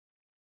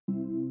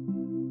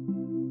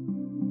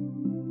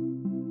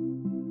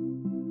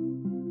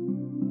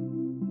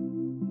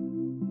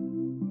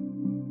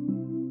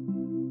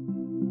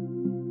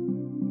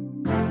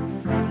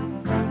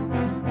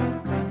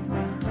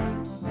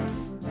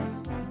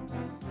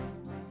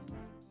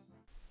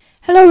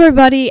Hello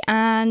everybody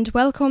and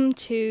welcome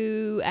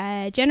to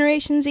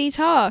Generation Z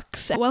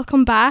Talks.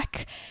 Welcome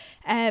back.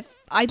 I'd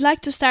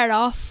like to start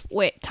off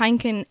with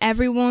thanking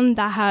everyone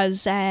that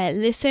has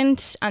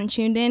listened and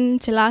tuned in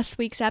to last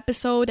week's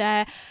episode.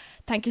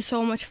 Thank you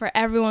so much for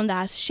everyone that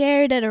has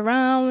shared it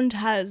around,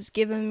 has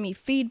given me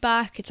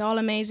feedback. It's all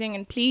amazing,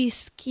 and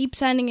please keep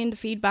sending in the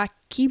feedback.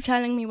 Keep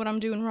telling me what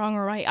I'm doing wrong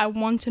or right. I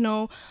want to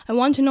know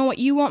what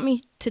you want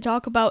me to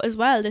talk about as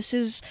well. This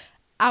is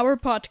our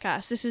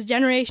podcast. This is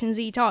Generation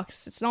Z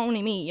Talks. It's not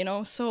only me,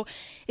 So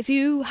if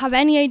you have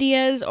any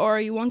ideas or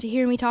you want to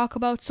hear me talk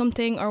about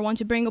something or want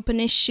to bring up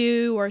an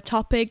issue or a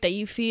topic that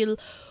you feel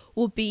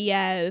would be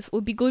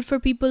good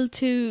for people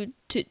to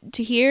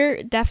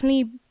hear,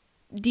 definitely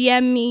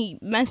DM me,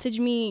 message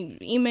me,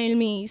 email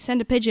me,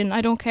 send a pigeon.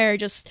 I don't care.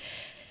 Just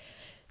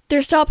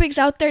there's topics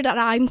out there that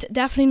I'm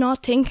definitely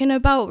not thinking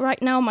about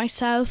right now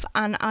myself,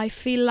 and I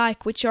feel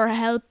like with your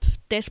help,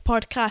 this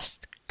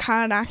podcast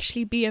can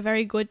actually be a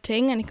very good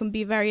thing, and it can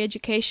be very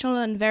educational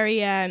and very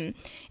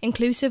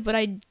inclusive, but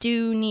I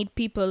do need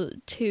people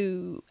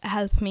to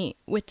help me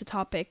with the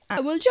topic. I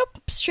will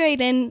jump straight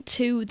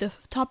into the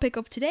topic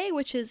of today,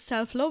 which is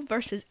self-love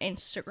versus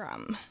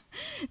Instagram.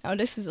 Now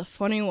this is a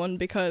funny one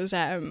because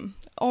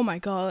oh my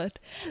god,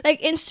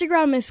 like,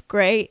 Instagram is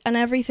great and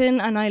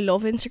everything, and I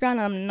love Instagram, and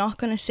I'm not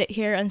going to sit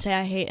here and say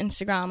I hate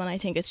Instagram and I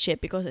think it's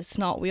shit, because it's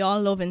not. We all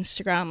love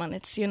Instagram, and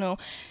it's,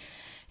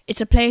 it's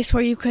a place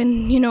where you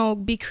can,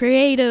 be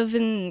creative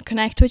and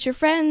connect with your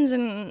friends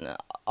and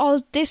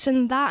all this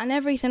and that and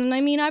everything. And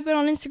I mean, I've been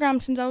on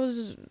Instagram since I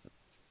was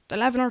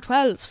 11 or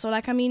 12. So,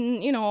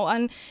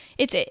 and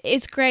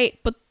it's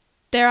great. But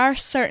there are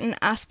certain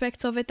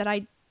aspects of it that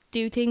I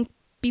do think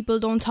people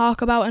don't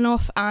talk about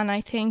enough. And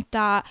I think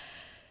that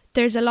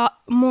there's a lot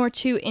more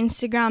to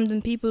Instagram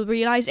than people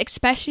realise,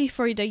 especially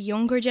for the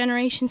younger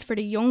generations, for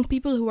the young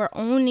people who are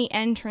only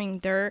entering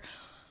their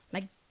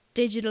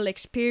digital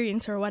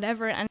experience or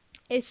whatever, and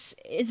it's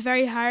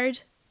very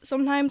hard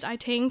sometimes, I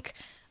think,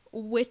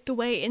 with the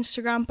way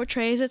Instagram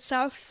portrays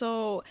itself.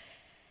 So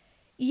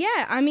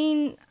yeah, I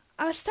mean,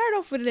 I'll start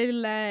off with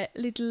a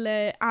little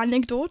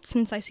anecdote,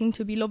 since I seem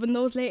to be loving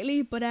those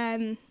lately. But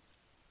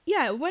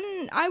yeah,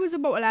 when I was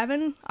about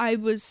 11, I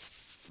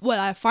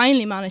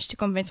finally managed to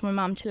convince my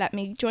mum to let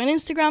me join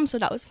Instagram, so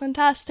that was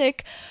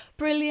fantastic,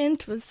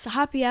 brilliant, was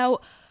happy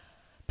out.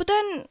 But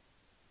then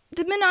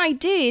the minute I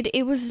did,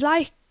 it was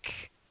like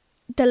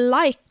the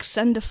likes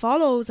and the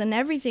follows and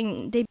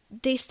everything,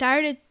 they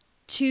started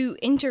to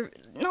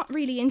not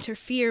really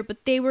interfere,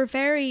 but they were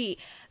very,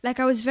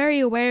 I was very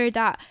aware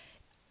that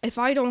if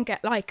I don't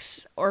get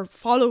likes or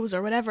follows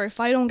or whatever, if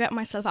I don't get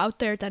myself out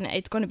there, then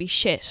it's going to be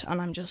shit,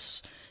 and I'm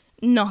just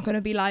not going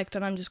to be liked,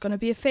 and I'm just going to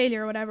be a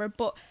failure or whatever.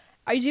 But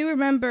I do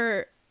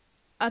remember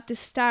at the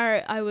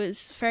start I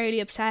was fairly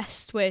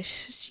obsessed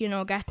with,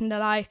 getting the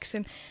likes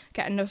and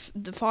getting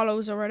the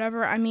follows or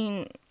whatever. I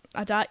mean,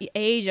 at that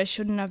age, I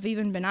shouldn't have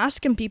even been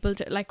asking people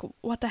to,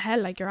 what the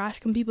hell, you're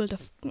asking people to,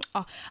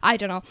 I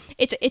don't know.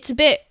 It's a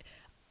bit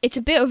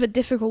of a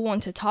difficult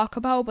one to talk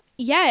about, but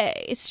yeah,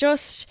 it's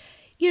just,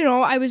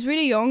 I was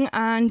really young,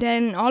 and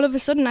then all of a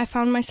sudden I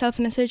found myself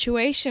in a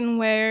situation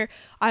where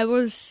I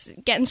was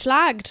getting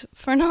slagged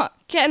for not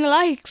getting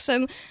likes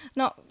and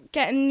not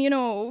getting,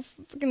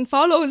 fucking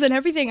follows and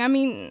everything. I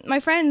mean, my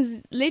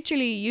friends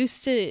literally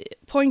used to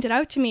point it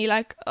out to me,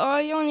 oh,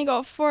 you only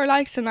got 4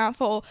 likes in that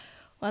photo.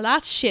 Well,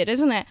 that's shit,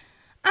 isn't it?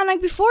 And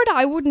before that,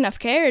 I wouldn't have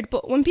cared.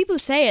 But when people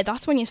say it,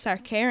 that's when you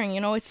start caring.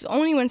 It's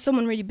only when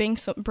someone really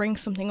brings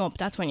something up,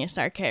 that's when you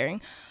start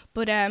caring.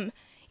 But yeah,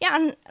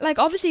 and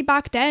obviously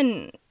back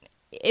then,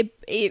 it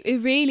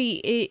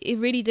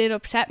really did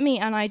upset me,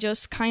 and I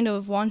just kind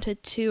of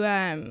wanted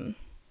to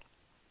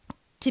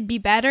be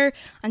better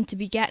and to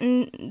be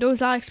getting those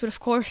likes. But of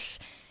course,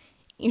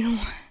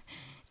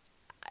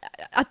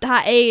 at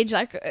that age,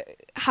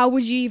 how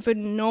would you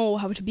even know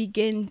how to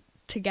begin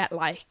to get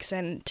likes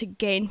and to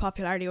gain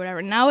popularity or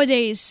whatever?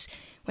 Nowadays,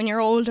 when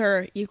you're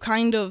older, you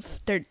kind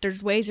of,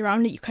 there's ways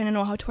around it, you kind of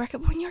know how to work it.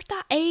 But when you're at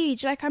that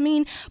age,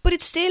 but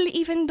it's still,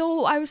 even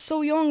though I was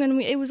so young and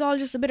it was all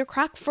just a bit of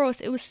crack for us,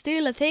 it was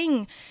still a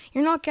thing.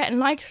 You're not getting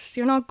likes,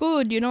 you're not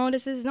good,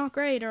 this is not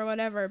great or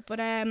whatever.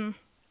 But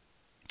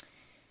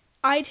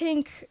I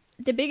think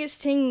the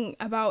biggest thing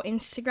about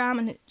Instagram,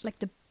 and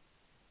the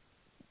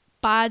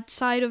bad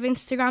side of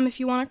Instagram, if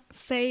you want to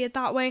say it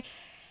that way,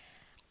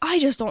 I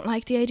just don't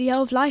like the idea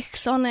of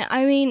likes on it.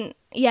 I mean,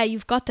 yeah,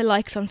 you've got the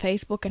likes on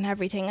Facebook and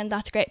everything, and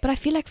that's great, but I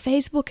feel like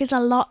Facebook is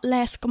a lot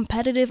less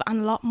competitive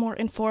and a lot more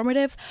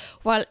informative,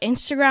 while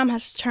Instagram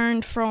has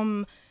turned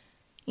from,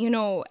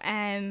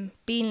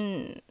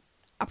 being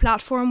a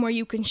platform where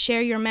you can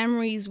share your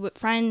memories with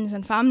friends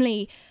and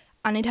family,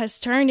 and it has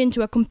turned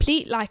into a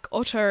complete,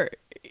 utter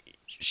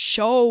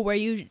show where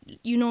you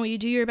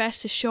do your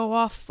best to show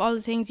off all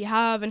the things you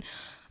have and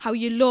how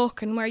you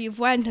look and where you've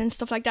went and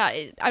stuff like that.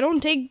 I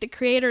don't think the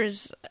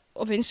creators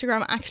of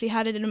Instagram actually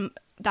had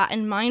that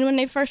in mind when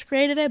they first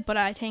created it, but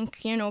I think,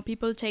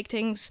 people take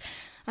things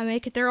and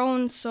make it their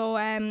own. So,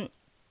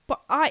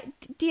 But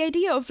the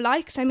idea of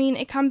likes, I mean,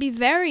 it can be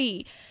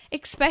very,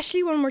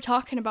 especially when we're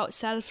talking about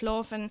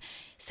self-love and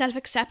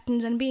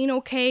self-acceptance and being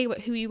okay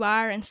with who you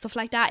are and stuff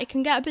like that. It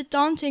can get a bit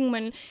daunting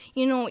when,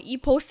 you know, you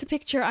post a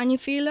picture and you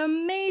feel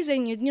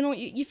amazing,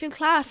 you feel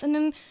class, and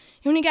then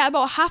you only get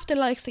about half the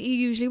likes that you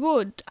usually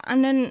would.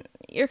 And then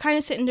you're kind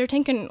of sitting there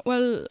thinking,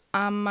 well,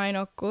 am I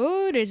not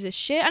good? Is this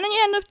shit? And then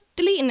you end up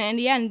deleting it in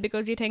the end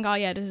because you think, oh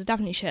yeah, this is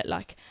definitely shit,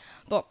 like.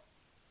 But,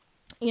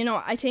 you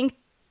know, I think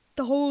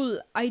the whole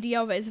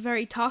idea of it is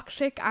very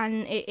toxic,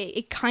 and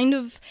it kind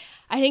of,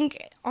 I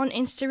think on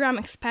Instagram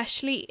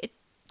especially,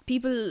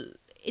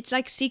 it's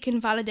like seeking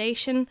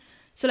validation.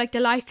 So like the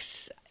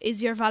likes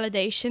is your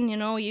validation, you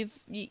know.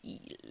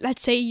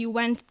 Let's say you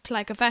went to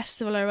like a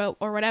festival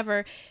or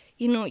whatever,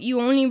 you know,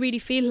 you only really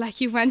feel like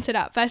you went to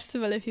that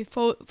festival if you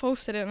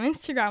posted it on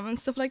Instagram and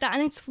stuff like that,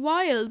 and it's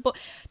wild, but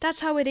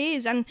that's how it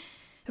is. And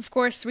of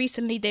course,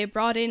 recently they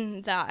brought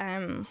in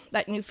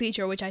that new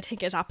feature, which I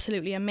think is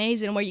absolutely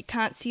amazing, where you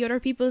can't see other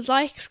people's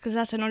likes, because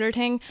that's another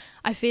thing.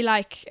 I feel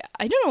like,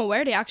 I don't know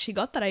where they actually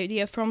got that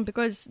idea from,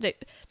 because there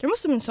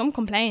must have been some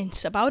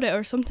complaints about it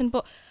or something,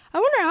 but I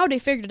wonder how they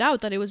figured it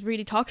out that it was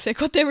really toxic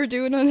what they were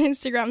doing on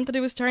Instagram, that it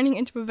was turning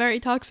into a very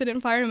toxic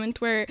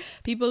environment where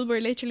people were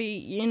literally,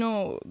 you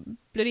know,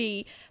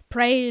 bloody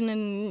praying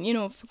and, you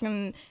know,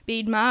 fucking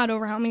being mad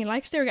over how many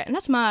likes they were getting.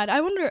 That's mad.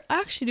 I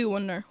actually do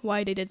wonder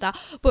why they did that.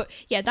 But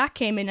yeah, that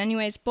came in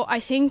anyways. But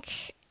I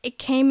think it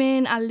came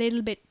in a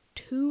little bit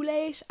too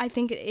late. I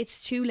think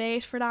it's too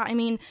late for that. I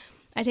mean,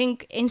 I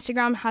think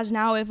Instagram has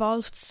now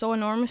evolved so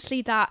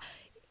enormously that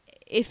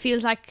it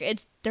feels like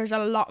there's a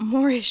lot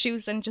more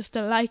issues than just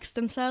the likes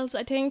themselves,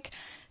 I think.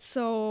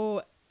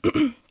 So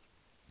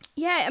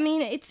yeah, I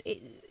mean,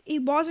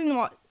 it wasn't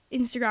what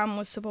Instagram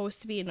was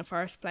supposed to be in the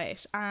first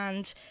place.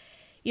 And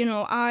you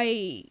know,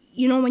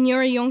 when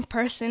you're a young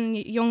person,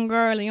 young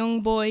girl, a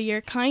young boy,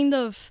 you're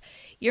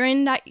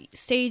in that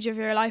stage of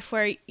your life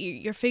where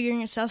you're figuring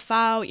yourself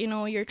out, you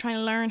know, you're trying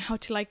to learn how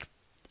to like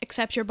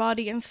accept your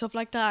body and stuff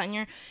like that,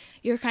 and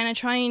you're kind of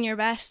trying your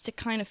best to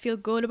kind of feel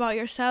good about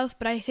yourself.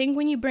 But I think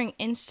when you bring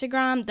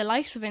Instagram, the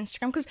likes of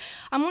Instagram, because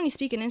I'm only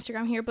speaking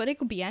Instagram here, but it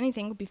could be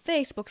anything, it could be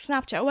Facebook,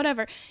 Snapchat,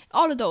 whatever,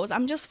 all of those.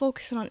 I'm just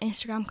focusing on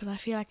Instagram because I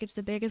feel like it's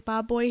the biggest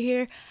bad boy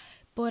here.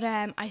 But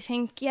I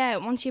think, yeah,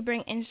 once you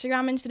bring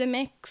Instagram into the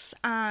mix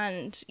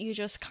and you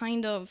just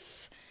kind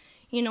of,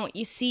 you know,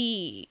 you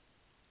see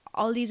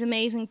all these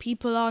amazing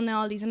people on there,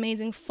 all these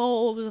amazing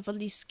photos of all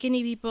these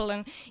skinny people,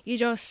 and you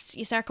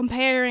start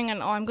comparing,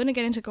 and I'm going to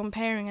get into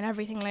comparing and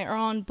everything later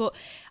on. But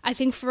I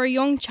think for a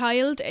young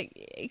child,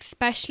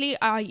 especially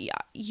a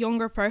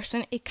younger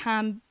person, it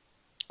can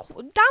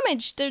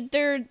damage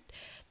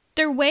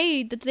their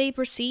way that they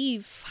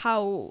perceive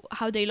how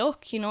they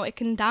look. You know, it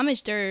can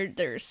damage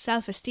their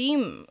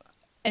self-esteem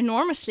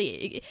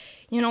enormously.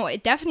 You know,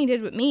 it definitely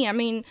did with me. I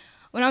mean,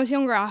 when I was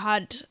younger, I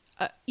had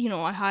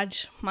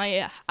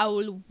my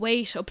owl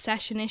weight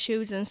obsession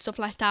issues and stuff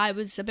like that. I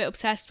was a bit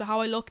obsessed with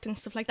how I looked and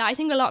stuff like that. I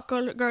think a lot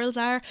of girls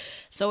are,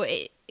 so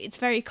it's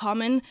very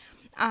common.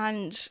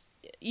 And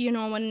you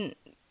know, when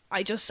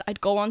I'd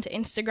go onto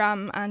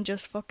Instagram and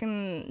just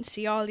fucking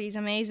see all these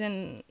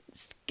amazing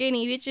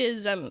skinny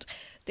bitches, and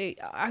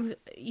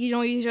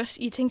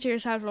you think to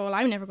yourself, well,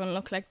 I'm never gonna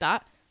look like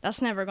that.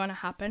 That's never gonna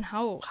happen.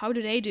 How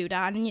do they do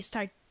that? And you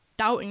start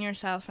doubting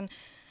yourself, and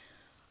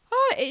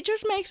it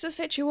just makes the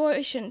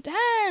situation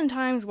 10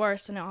 times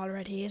worse than it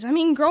already is. I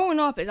mean, growing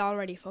up is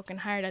already fucking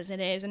hard as it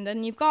is, and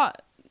then you've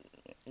got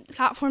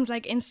platforms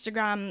like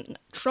Instagram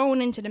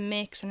thrown into the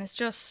mix, and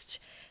it's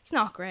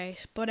not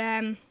great. But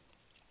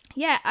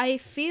yeah, I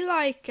feel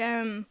like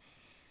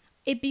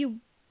it'd be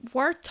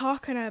worth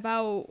talking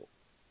about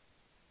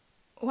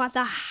what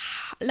that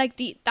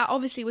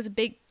obviously was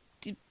the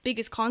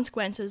biggest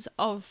consequences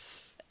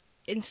of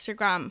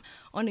Instagram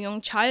on a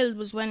young child,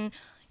 was when,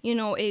 you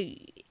know,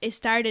 it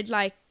started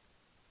like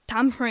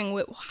tampering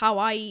with how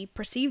I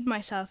perceived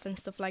myself and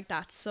stuff like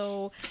that.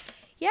 So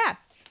yeah,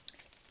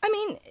 I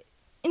mean,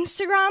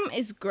 Instagram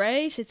is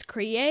great, it's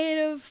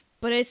creative,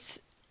 but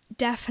it's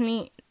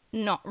definitely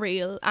not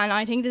real. And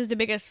I think this is the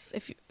biggest,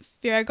 if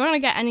you're gonna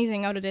get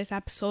anything out of this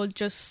episode,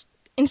 just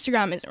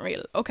Instagram isn't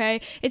real,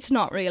 okay? It's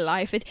not real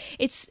life.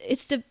 It's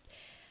the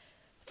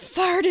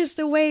farthest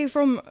away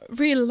from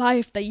real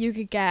life that you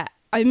could get.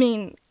 I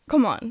mean,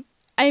 come on.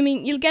 I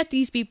mean, you'll get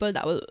these people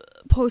that will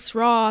post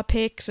raw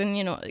pics, and,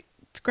 you know,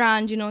 it's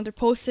grand, you know, they're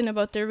posting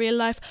about their real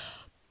life.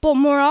 But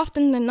more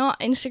often than not,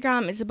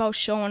 Instagram is about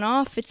showing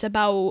off. It's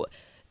about,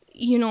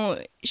 you know,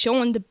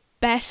 showing the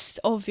best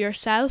of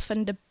yourself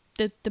and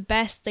the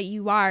best that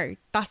you are.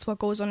 That's what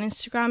goes on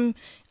Instagram.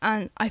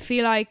 And I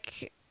feel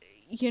like,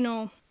 you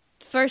know,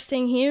 first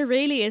thing here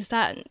really is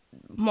that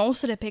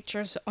most of the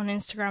pictures on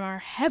Instagram are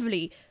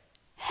heavily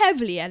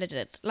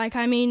edited. Like,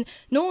 I mean,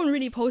 no one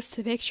really posts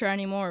a picture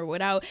anymore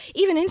without,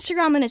 even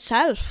Instagram in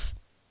itself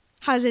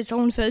has its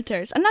own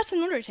filters. And that's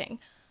another thing.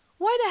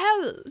 Why the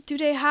hell do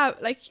they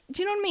have, like,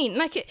 do you know what I mean?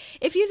 Like,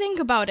 if you think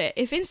about it,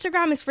 if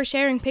Instagram is for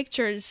sharing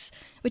pictures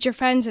with your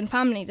friends and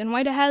family, then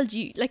why the hell do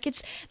you, like,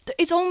 it's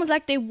almost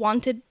like they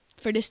wanted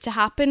for this to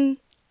happen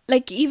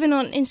like even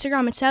on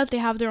Instagram itself, they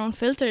have their own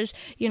filters.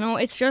 You know,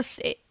 it's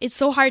just it's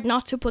so hard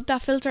not to put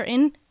that filter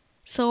in.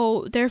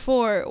 So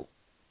therefore,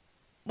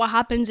 what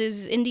happens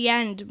is in the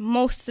end,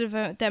 most of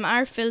them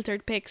are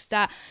filtered pics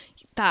that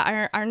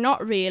are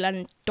not real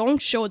and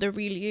don't show the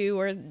real you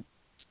or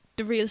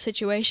the real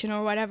situation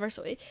or whatever.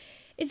 So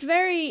it's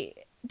very,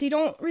 they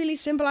don't really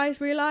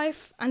symbolize real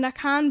life, and that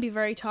can be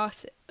very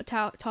toxic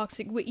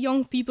with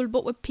young people,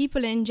 but with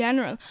people in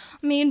general.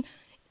 I mean,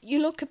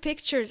 you look at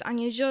pictures and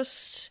you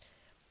just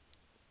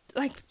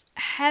like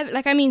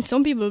I mean,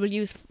 some people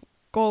will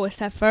go a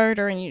step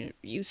further and you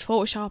use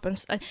Photoshop,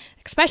 and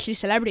especially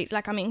celebrities.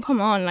 Like, I mean,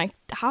 come on, like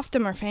half of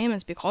them are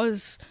famous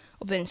because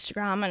of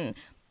Instagram, and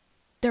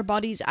their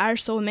bodies are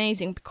so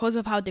amazing because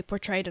of how they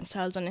portray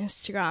themselves on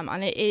Instagram.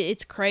 And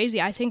it's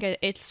crazy. I think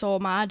it's so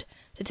mad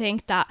to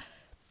think that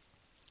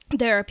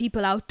there are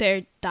people out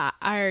there that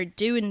are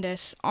doing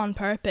this on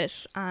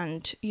purpose,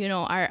 and you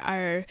know,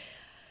 are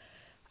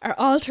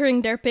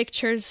altering their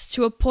pictures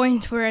to a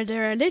point where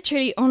they're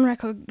literally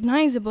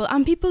unrecognizable,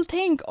 and people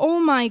think, oh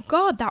my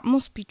god, that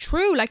must be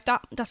true, like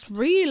that's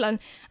real. And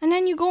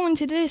then you go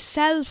into this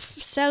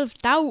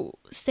self-doubt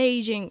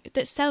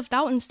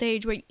self-doubting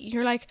stage where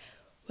you're like,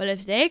 well,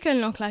 if they can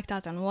look like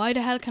that, then why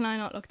the hell can I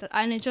not look that?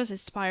 And it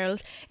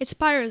spirals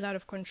out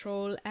of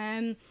control.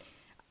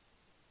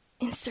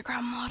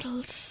 Instagram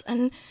models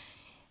and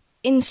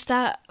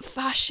Insta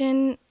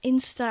fashion,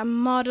 Insta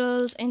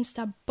models,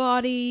 Insta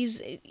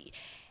bodies.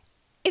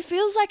 It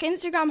feels like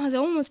Instagram has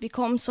almost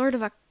become sort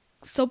of a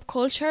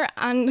subculture,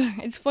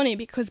 and it's funny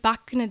because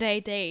back in the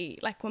day,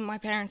 like when my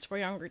parents were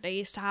younger, they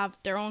used to have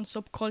their own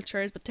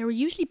subcultures, but they were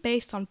usually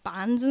based on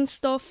bands and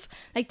stuff.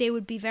 Like, they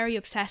would be very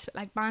obsessed with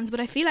like bands. But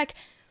I feel like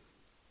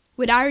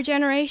with our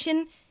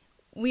generation,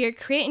 we are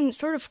creating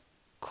sort of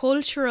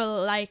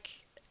cultural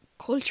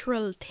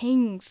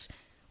things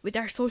with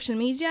our social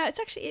media. It's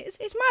actually it's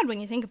mad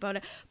when you think about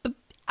it. But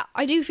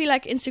I do feel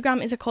like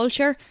Instagram is a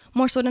culture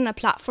more so than a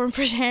platform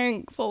for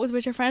sharing photos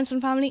with your friends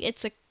and family.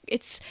 It's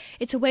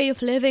a way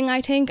of living,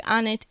 I think,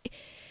 and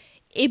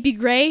it'd be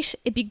great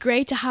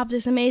to have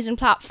this amazing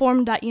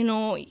platform that, you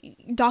know,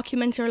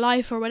 documents your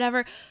life or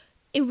whatever.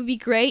 It would be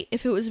great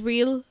if it was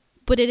real,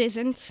 but it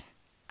isn't.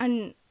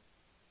 And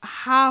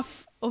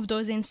half of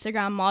those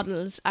Instagram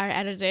models are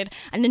edited,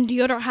 and then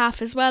the other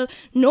half as well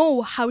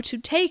know how to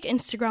take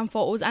Instagram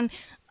photos and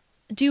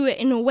do it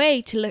in a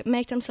way to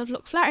make themselves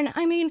look flattering.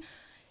 I mean,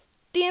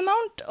 the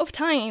amount of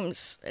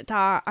times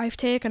that I've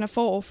taken a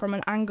photo from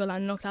an angle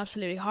and looked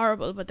absolutely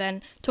horrible, but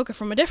then took it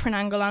from a different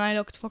angle and I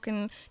looked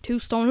fucking 2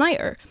 stone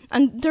lighter.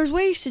 And there's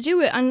ways to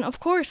do it, and of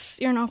course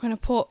you're not going to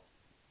put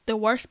the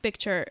worst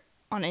picture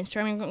on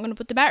Instagram, you're going to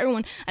put the better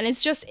one. And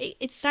it's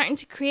starting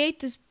to create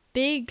this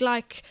big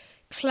like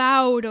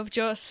cloud of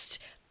just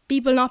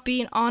people not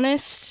being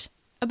honest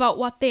about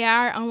what they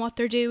are and what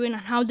they're doing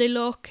and how they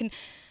look. And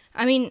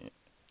I mean,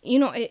 you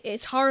know,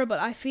 it's horrible.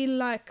 I feel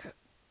like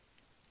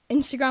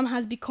Instagram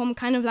has become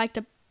kind of like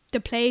the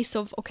place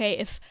of,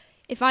 okay,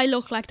 if I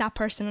look like that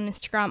person on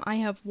Instagram, I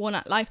have won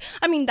at life.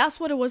 I mean, that's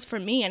what it was for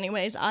me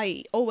anyways.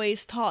 I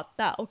always thought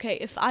that, okay,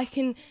 if I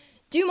can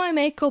do my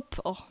makeup,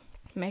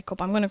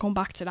 I'm going to come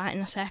back to that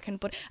in a second,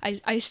 but I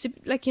used to,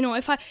 like, you know,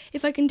 if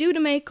I can do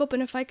the makeup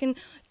and if I can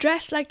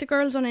dress like the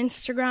girls on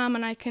Instagram,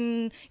 and I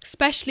can,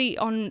 especially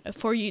on the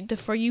For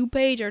You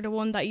page, or the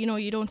one that, you know,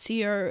 you don't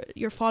see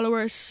your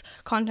followers'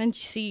 content,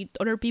 you see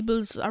other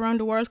people's around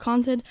the world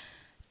content,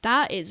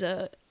 that is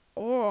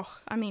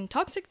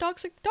toxic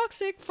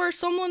for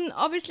someone.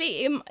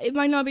 Obviously it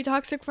might not be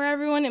toxic for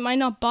everyone, it might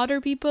not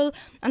bother people,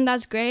 and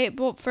that's great,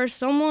 but for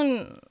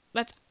someone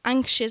that's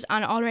anxious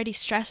and already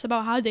stressed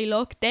about how they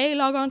look, they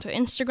log on to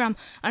Instagram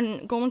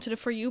and go into the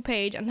For You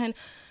page, and then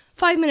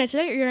 5 minutes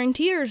later you're in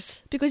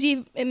tears because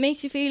it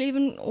makes you feel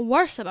even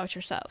worse about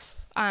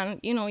yourself. And,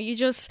 you know, you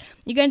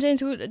get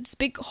into this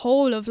big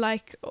hole of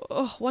like,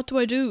 oh, what do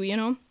I do, you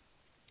know?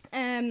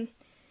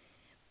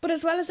 But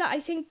as well as that, I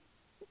think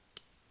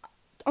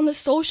on the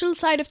social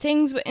side of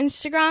things with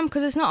Instagram,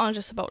 because it's not all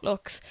just about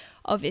looks,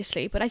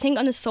 obviously, but I think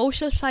on the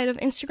social side of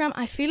Instagram,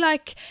 I feel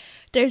like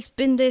there's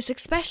been this,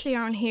 especially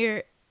around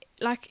here,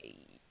 like,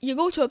 you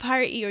go to a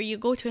party or you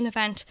go to an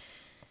event,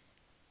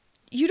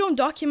 you don't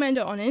document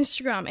it on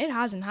Instagram, it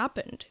hasn't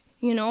happened,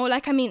 you know?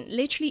 Like, I mean,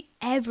 literally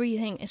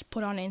everything is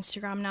put on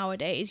Instagram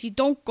nowadays. You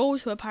don't go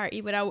to a party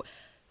without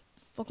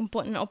fucking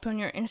putting it up on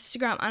your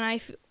Instagram.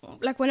 And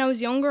like, when I was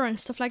younger and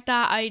stuff like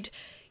that, I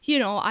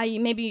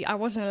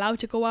wasn't allowed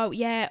to go out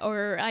yet,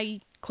 or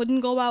I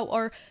couldn't go out,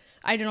 or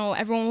I don't know,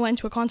 everyone went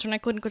to a concert and I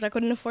couldn't because I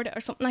couldn't afford it or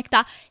something like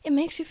that. It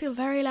makes you feel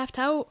very left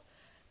out.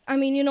 I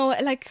mean, you know,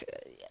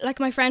 like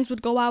my friends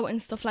would go out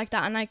and stuff like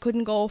that, and I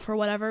couldn't go for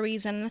whatever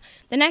reason.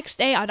 The next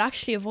day I'd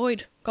actually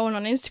avoid going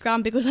on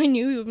Instagram because I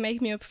knew it would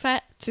make me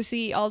upset to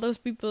see all those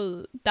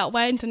people that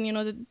went, and, you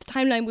know, the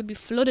timeline would be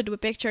flooded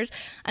with pictures,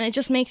 and it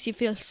just makes you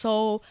feel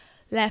so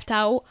left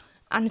out.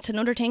 And it's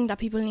another thing that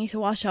people need to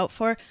watch out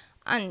for.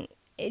 And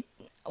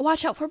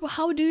but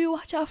how do you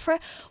watch out for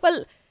it?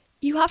 Well,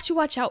 you have to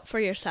watch out for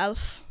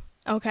yourself,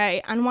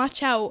 okay, and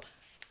watch out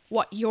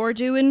what you're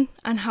doing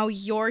and how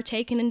you're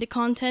taking in the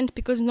content,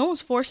 because no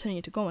one's forcing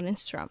you to go on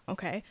Instagram,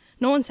 okay?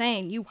 No one's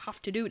saying you have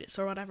to do this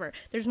or whatever.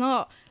 There's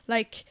not,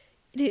 like,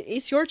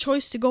 it's your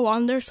choice to go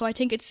on there, so I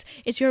think it's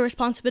your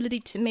responsibility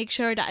to make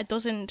sure that it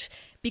doesn't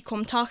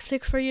become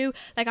toxic for you.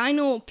 Like, I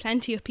know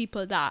plenty of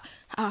people that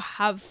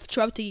have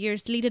throughout the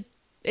years deleted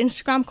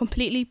Instagram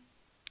completely,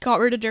 got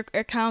rid of their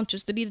account,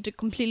 just deleted it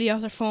completely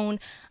off their phone,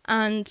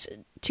 and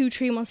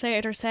 2-3 months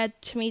later said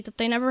to me that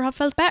they never have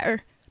felt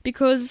better,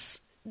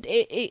 because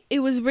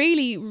it was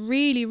really,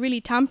 really,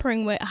 really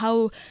tampering with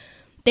how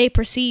they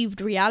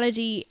perceived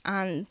reality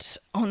and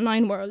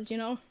online world, you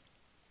know.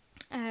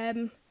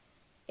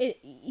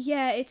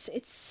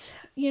 It's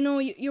you know,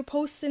 you're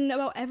posting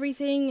about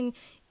everything, and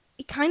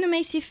it kind of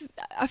makes you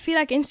I feel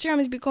like Instagram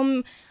has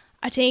become,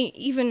 I think,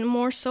 even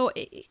more so,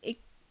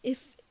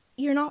 if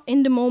you're not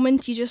in the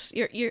moment,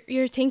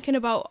 you're thinking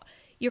about,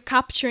 you're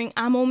capturing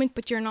a moment,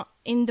 but you're not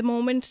in the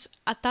moment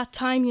at that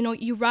time. You know,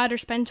 you rather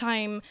spend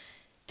time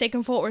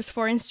taking photos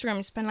for Instagram,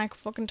 you spend like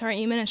fucking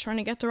 30 minutes trying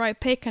to get the right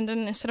pic, and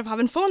then instead of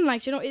having fun,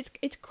 like, you know,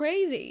 it's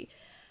crazy.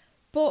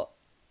 But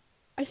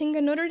I think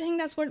another thing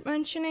that's worth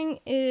mentioning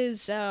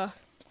is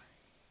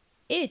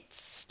it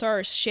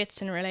stirs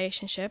shits in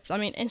relationships. I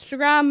mean,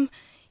 Instagram,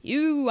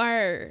 you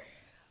are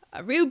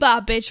a real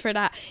bad bitch for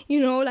that,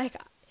 you know.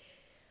 Like,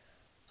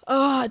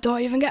 oh,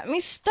 don't even get me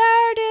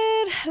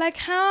started. Like,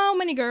 how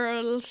many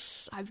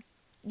girls I've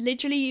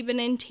literally been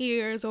in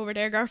tears over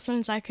their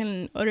girlfriends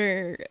liking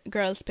other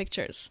girls'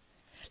 pictures.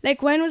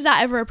 Like, when was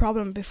that ever a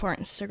problem before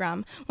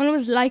Instagram? When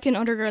was liking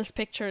other girls'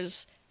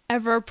 pictures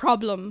ever a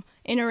problem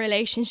in a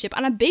relationship?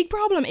 And a big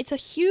problem. It's a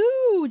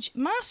huge,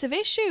 massive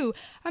issue.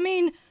 I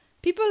mean,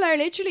 people are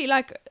literally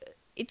like,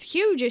 it's a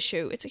huge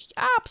issue. It's an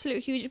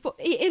absolute huge, but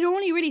it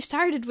only really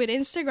started with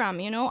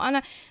Instagram, you know,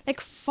 and like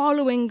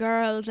following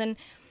girls. And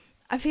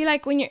I feel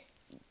like when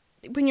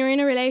you're in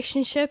a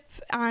relationship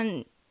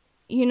and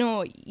you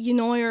know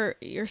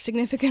your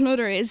significant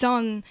other is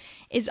on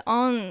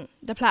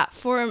the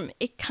platform,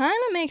 it kind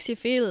of makes you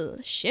feel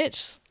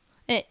shit.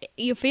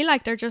 You feel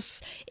like they're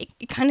just,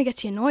 it kind of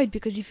gets you annoyed,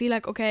 because you feel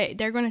like, okay,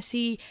 they're going to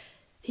see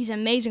these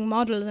amazing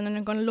models and then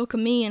they're going to look at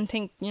me and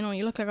think, you know,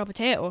 you look like a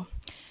potato.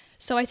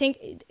 So I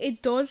think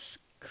it does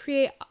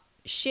create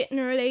shit in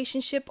a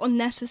relationship,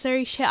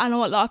 unnecessary shit. I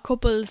know a lot of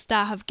couples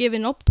that have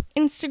given up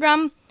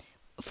Instagram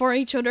for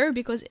each other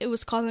because it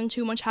was causing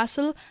too much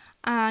hassle,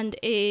 and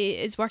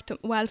it's worked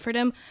well for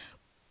them.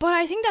 But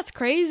I think that's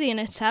crazy in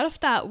itself,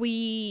 that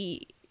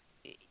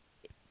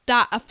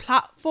a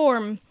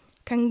platform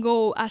can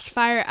go as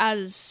far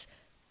as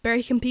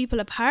breaking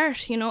people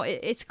apart, you know.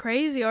 It's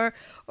crazy. Or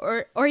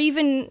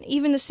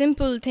even the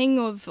simple thing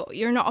of,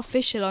 you're not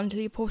official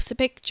until you post a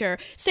picture.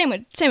 Same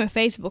with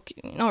Facebook.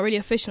 You're not really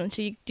official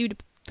until you do the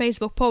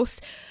Facebook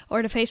post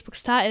or the Facebook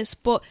status.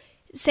 But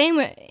same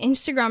with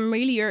Instagram,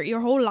 really. Your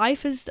whole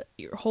life is,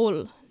 your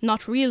whole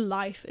not real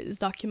life is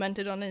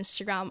documented on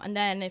Instagram. And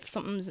then if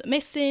something's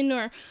missing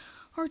or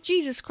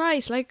Jesus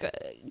Christ, like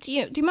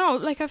the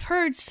amount, like, I've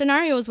heard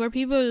scenarios where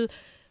people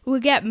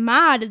would get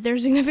mad at their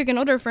significant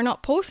other for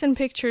not posting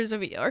pictures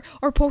of it,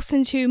 or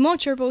posting too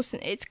much, or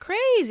posting, it's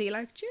crazy.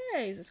 Like,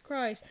 Jesus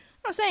Christ.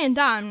 I'm not saying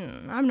that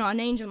I'm not an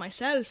angel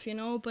myself, you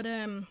know, but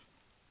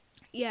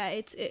yeah,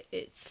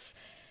 it's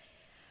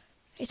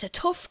a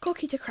tough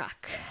cookie to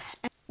crack.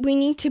 We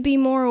need to be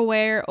more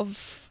aware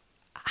of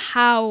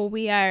how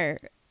we are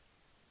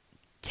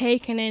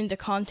taking in the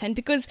content,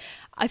 because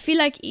I feel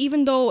like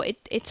even though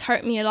it's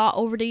hurt me a lot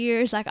over the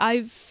years, like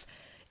I've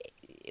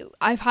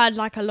had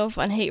like a love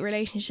and hate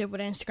relationship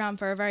with Instagram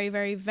for a very,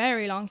 very,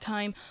 very long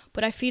time.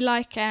 But I feel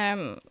like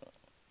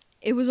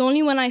it was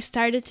only when I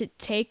started to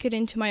take it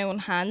into my own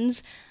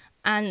hands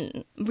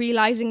and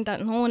realizing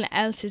that no one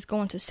else is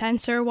going to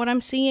censor what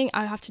I'm seeing,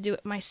 I have to do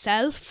it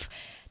myself.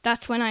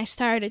 That's when I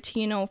started to,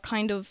 you know,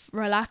 kind of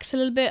relax a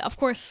little bit. Of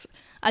course,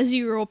 as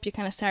you grow up, you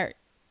kind of start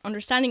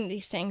understanding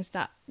these things,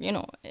 that, you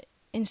know,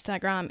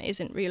 Instagram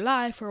isn't real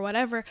life or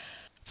whatever.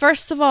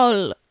 First of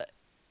all,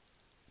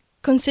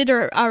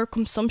 consider our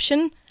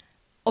consumption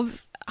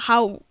of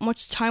how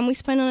much time we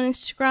spend on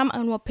Instagram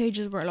and what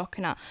pages we're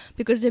looking at.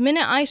 Because the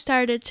minute I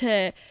started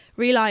to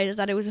realise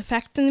that it was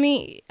affecting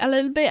me a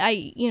little bit,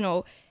 I, you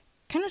know,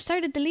 kind of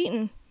started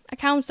deleting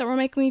accounts that were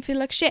making me feel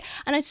like shit.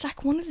 And it's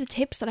like one of the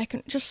tips that I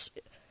can just,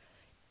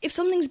 if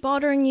something's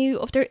bothering you,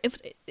 if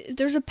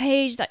there's a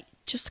page that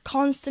just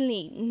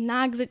constantly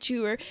nags at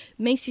you or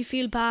makes you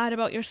feel bad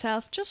about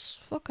yourself, just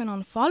fucking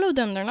unfollow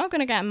them. They're not going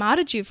to get mad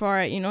at you for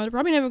it, you know. They're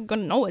probably never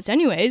going to know it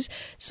anyways.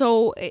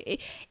 So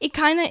it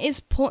kind of is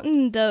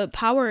putting the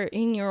power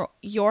in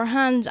your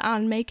hands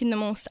and making the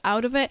most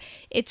out of it.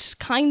 It's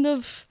kind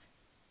of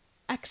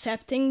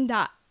accepting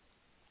that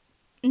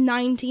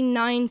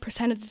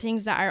 99% of the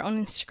things that are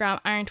on Instagram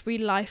aren't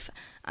real life,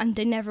 and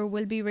they never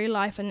will be real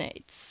life, and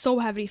it's so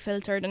heavily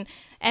filtered, and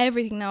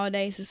everything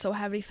nowadays is so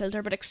heavily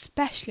filtered, but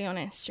especially on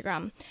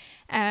Instagram.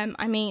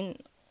 I mean,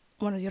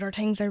 one of the other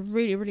things I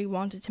really, really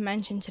wanted to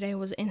mention today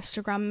was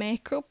Instagram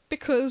makeup,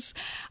 because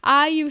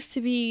I used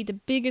to be the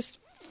biggest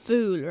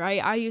fool,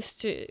 right?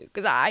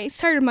 Because I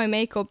started my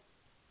makeup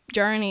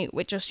journey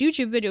with just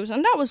YouTube videos,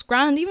 and that was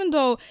grand, even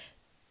though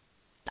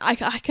I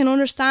can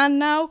understand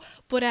now,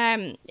 but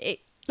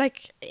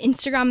like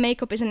Instagram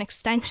makeup is an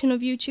extension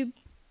of YouTube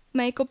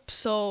makeup,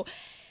 so,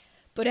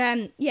 but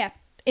yeah,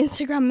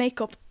 Instagram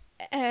makeup,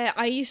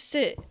 I used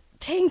to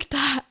think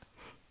that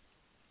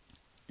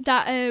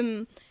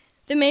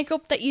the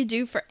makeup that you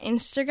do for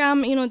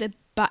Instagram, you know, the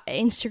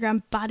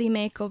Instagram body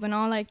makeup and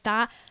all like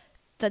that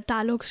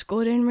looks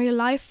good in real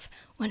life,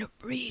 when it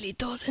really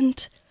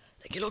doesn't.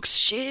 Like, it looks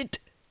shit.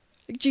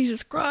 Like,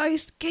 Jesus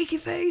Christ, cakey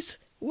face,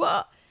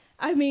 what?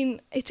 I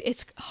mean,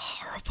 it's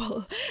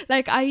horrible.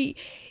 Like, I'd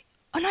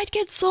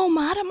get so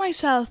mad at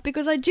myself,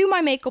 because I'd do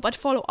my makeup, I'd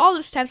follow all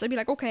the steps, I'd be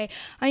like, okay,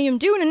 I am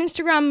doing an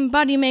Instagram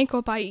body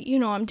makeup,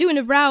 I'm doing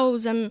the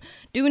brows, I'm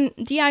doing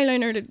the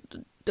eyeliner,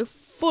 the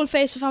full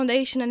face of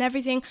foundation and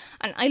everything,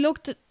 and I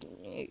looked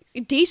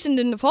decent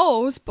in the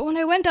photos, but when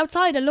I went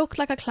outside, I looked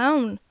like a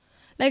clown.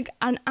 Like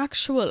an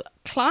actual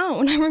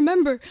clown. I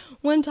remember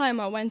one time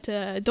I went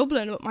to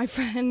Dublin with my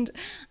friend,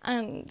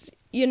 and,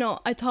 you know,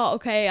 I thought,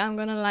 okay, I'm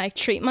gonna like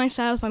treat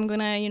myself, I'm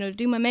gonna, you know,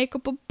 do my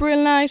makeup up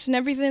real nice and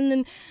everything,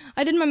 and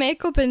I did my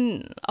makeup,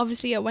 and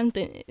obviously I went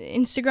the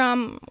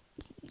Instagram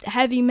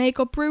heavy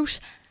makeup route,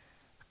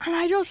 and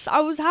I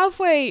was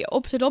halfway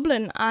up to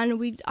Dublin, and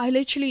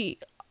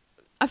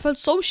I felt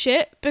so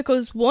shit,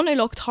 because one, I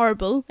looked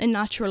horrible in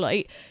natural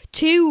light,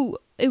 two,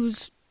 it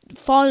was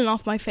falling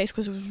off my face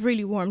because it was a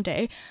really warm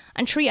day,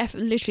 and three, I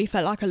literally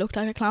felt like I looked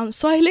like a clown.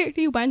 So I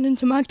literally went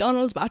into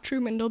McDonald's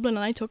bathroom in Dublin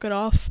and I took it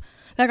off.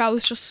 Like, I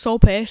was just so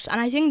pissed,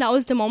 and I think that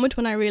was the moment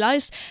when I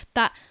realised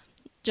that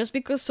just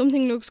because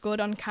something looks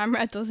good on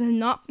camera, it does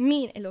not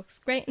mean it looks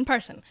great in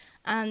person.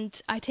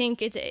 And I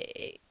think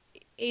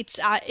it's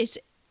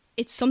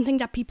something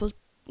that people,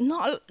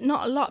 not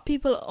a lot of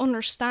people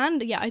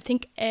understand. Yeah, I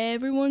think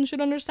everyone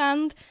should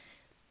understand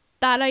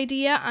that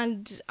idea.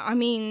 And I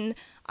mean,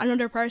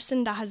 another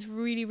person that has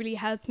really, really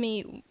helped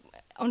me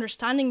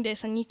understanding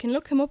this, and you can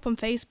look him up on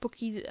Facebook,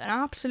 he's an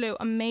absolute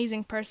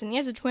amazing person. He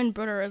has a twin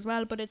brother as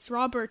well, but it's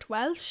Robert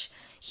Welsh.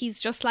 He's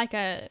just like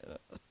a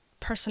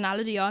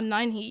personality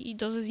online. He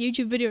does his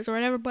YouTube videos or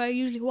whatever, but I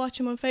usually watch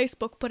him on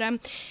Facebook. But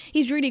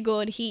he's really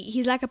good.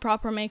 He's like a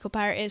proper makeup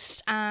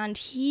artist, and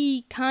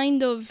he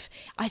kind of,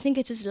 I think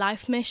it's his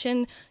life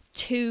mission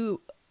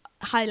to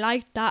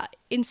highlight that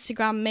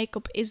Instagram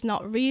makeup is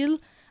not real.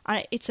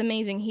 And it's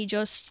amazing. He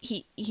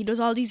does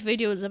all these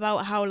videos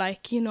about how,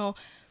 like, you know,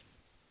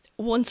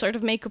 one sort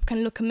of makeup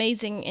can look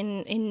amazing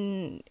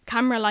in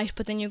camera light,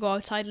 but then you go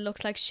outside, it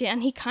looks like shit.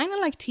 And he kind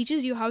of like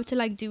teaches you how to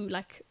like do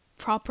like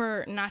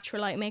proper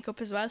natural light makeup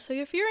as well. So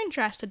if you're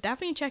interested,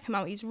 definitely check him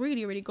out. He's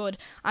really, really good.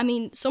 I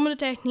mean, some of the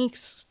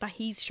techniques that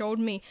he's showed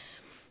me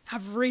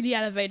have really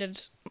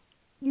elevated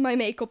my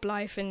makeup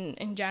life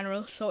in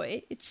general. So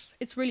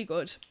it's really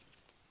good.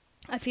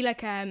 I feel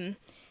like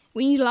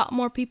we need a lot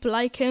more people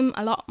like him,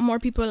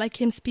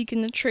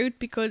 speaking the truth,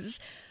 because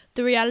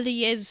the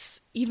reality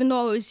is, even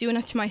though I was doing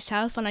it to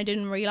myself and I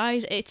didn't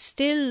realise, it's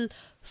still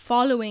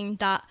following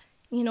that,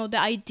 you know, the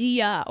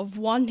idea of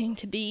wanting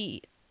to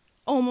be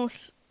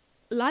almost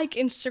like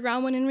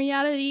Instagram, when in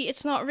reality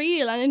it's not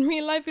real, and in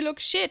real life you look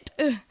shit.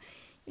 You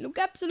look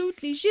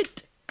absolutely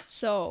shit.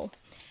 So,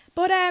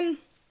 but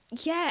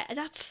yeah,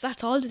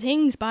 that's all the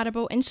things bad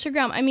about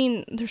Instagram. I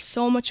mean, there's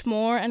so much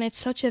more, and it's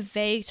such a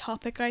vague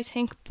topic, I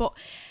think, but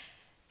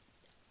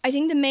I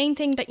think the main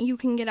thing that you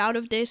can get out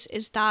of this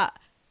is that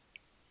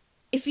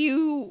if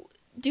you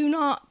do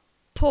not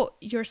put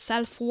your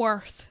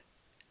self-worth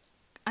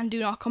and do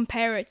not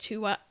compare it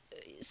to what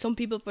some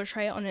people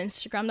portray on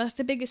Instagram, that's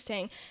the biggest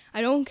thing.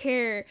 I don't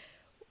care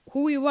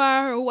who you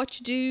are or what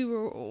you do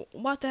or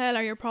what the hell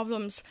are your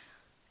problems.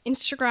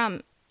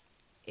 Instagram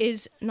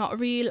is not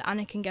real, and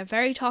it can get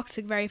very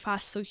toxic very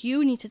fast, so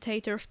you need to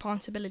take the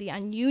responsibility,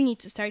 and you need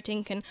to start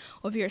thinking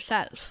of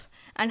yourself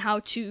and how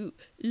to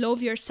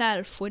love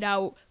yourself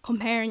without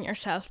comparing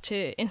yourself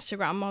to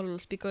Instagram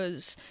models,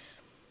 because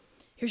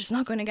you're just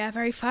not going to get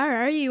very far,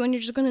 are you? And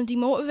you're just going to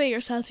demotivate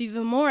yourself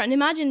even more. And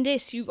imagine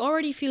this, you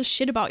already feel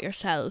shit about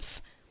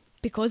yourself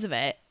because of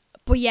it,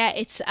 but yeah,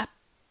 it's a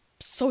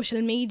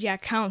social media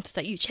account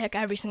that you check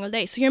every single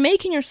day, so you're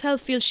making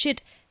yourself feel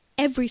shit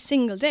every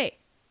single day.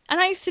 And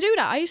I used to do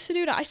that. I still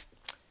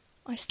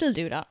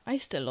do that. I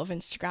still love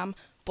Instagram,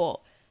 but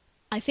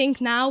I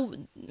think now,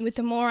 with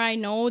the more I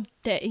know,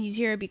 the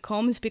easier it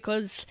becomes,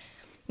 because,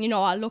 you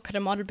know, I'll look at a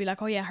model and be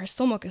like, oh yeah, her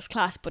stomach is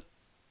class, but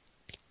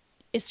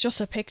it's just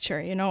a picture,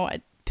 you know.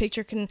 A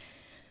picture can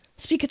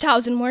speak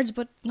 1,000 words,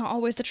 but not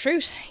always the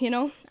truth, you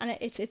know. And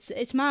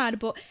it's mad.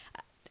 But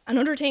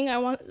another thing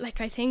I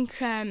think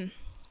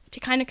to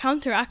kind of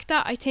counteract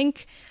that, I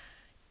think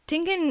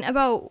thinking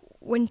about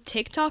when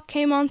TikTok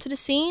came onto the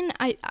scene,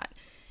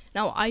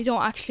 now I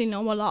don't actually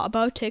know a lot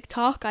about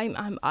TikTok.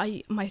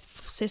 My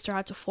sister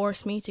had to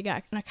force me to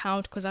get an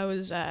account, because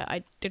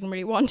I didn't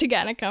really want to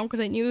get an account because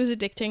I knew it was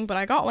addicting, but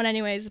I got one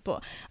anyways.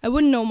 But I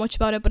wouldn't know much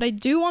about it. But I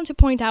do want to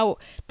point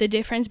out the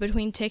difference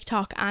between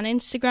TikTok and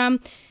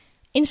Instagram.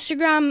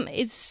 Instagram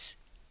is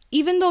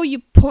even though you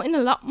put in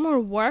a lot more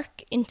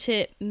work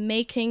into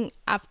making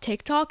a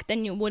TikTok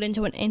than you would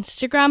into an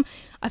Instagram,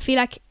 I feel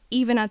like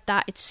even at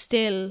that, it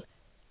still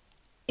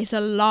is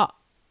a lot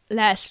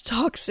less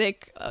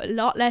toxic, a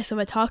lot less of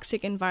a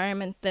toxic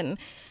environment than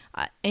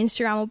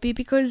Instagram would be,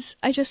 because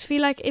I just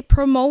feel like it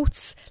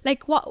promotes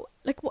what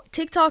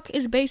TikTok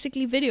is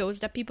basically videos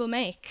that people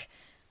make,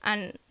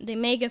 and they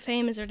may get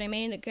famous or they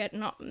may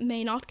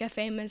not get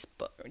famous,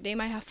 but they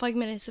might have 5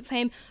 minutes of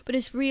fame, but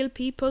it's real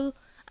people.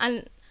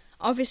 And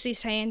obviously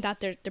saying that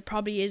there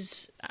probably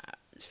is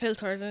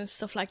filters and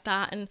stuff like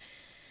that,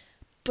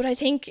 but I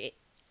think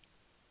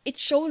it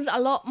shows a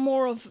lot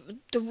more of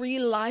the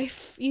real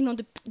life,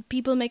 the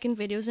people making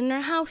videos in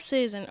their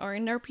houses or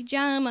in their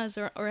pajamas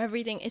or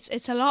everything.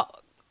 It's a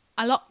lot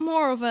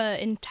more of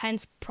a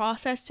intense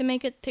process to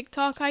make a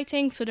TikTok, I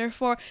think. So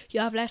therefore, you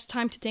have less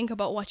time to think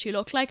about what you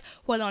look like.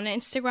 While on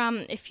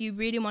Instagram, if you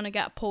really want to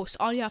get a post,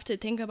 all you have to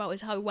think about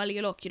is how well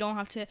you look. You don't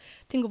have to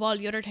think of all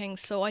the other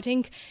things. So I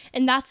think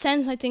in that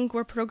sense, I think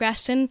we're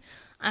progressing.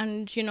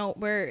 And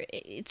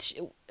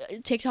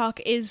TikTok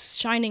is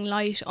shining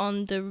light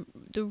on the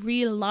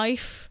real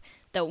life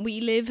that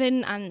we live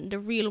in and the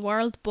real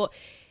world, but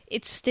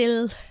it's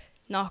still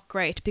not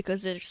great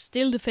because there's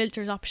still the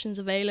filters options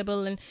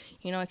available, and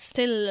it's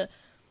still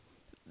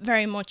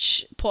very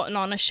much putting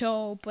on a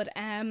show. But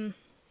I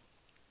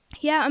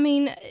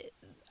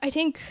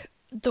think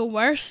the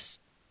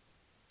worst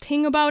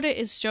thing about it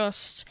is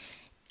just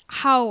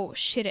how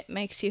shit it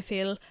makes you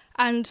feel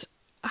and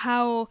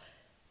how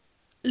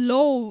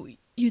low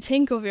you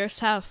think of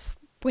yourself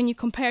when you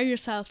compare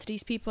yourself to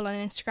these people on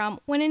Instagram,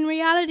 when in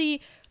reality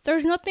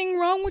there's nothing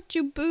wrong with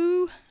you,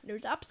 boo.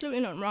 There's absolutely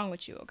nothing wrong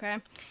with you, okay?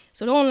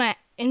 So don't let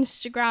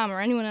Instagram or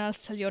anyone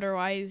else tell you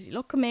otherwise. You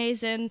look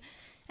amazing.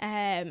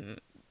 No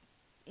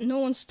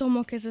one's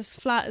stomach is as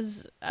flat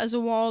as a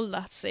wall.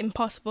 That's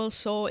impossible.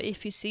 So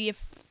if you see a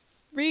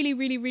really,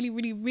 really, really,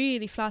 really,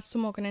 really flat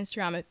stomach on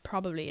Instagram, it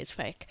probably is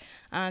fake.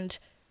 And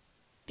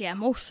yeah,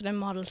 most of them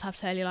models have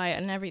cellulite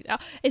and everything.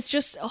 It's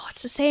just,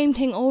 it's the same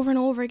thing over and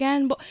over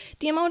again. But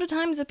the amount of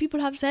times that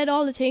people have said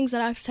all the things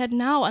that I've said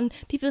now, and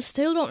people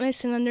still don't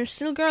listen, and there's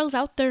still girls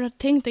out there that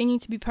think they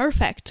need to be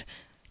perfect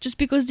just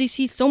because they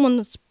see someone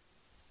that's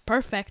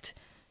perfect,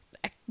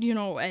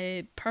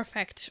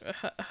 perfect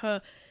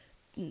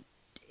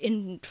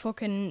in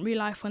fucking real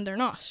life when they're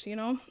not,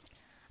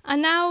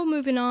 And now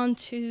moving on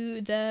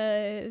to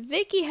the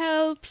Vicky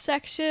Help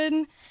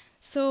section.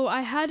 So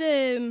I had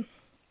a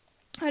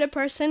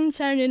person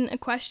send in a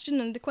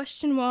question, and the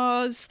question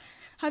was,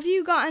 have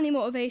you got any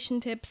motivation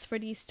tips for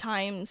these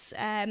times,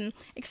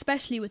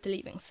 especially with the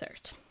leaving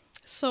cert?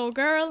 So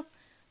girl,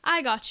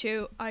 I got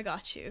you.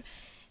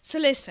 So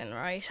listen,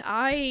 right,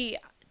 I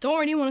don't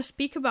really want to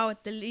speak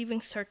about the leaving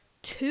cert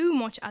too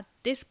much at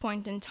this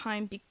point in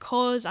time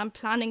because I'm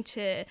planning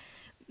to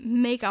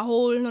make a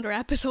whole another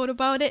episode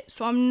about it,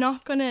 so I'm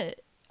not gonna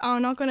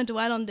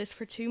dwell on this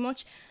for too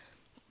much.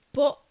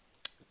 But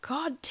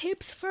God,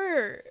 tips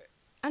for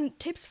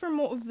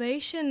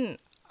motivation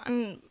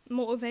and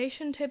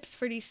motivation tips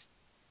for these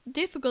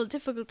difficult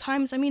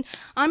times. I mean,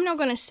 I'm not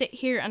going to sit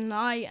here and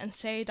lie and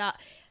say that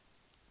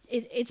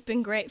it's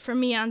been great for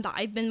me and that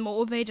I've been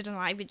motivated and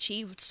I've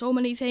achieved so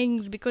many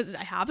things, because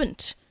I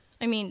haven't.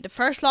 I mean, the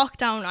first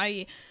lockdown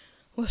I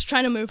was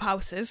trying to move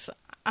houses,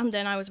 and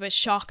then I was a bit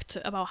shocked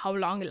about how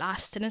long it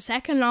lasted. In the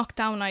second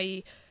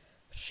lockdown,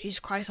 Jesus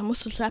Christ, I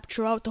must have slept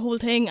throughout the whole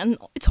thing, and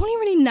it's only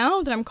really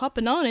now that I'm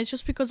copping on. It's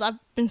just because I've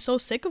been so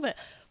sick of it.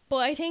 But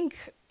I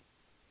think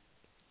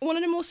one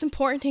of the most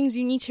important things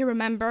you need to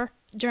remember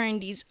during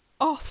these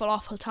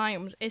awful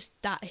times is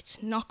that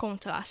it's not going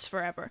to last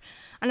forever.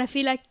 And I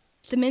feel like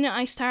the minute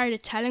I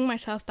started telling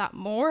myself that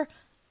more,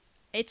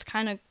 it's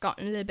kind of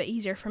gotten a little bit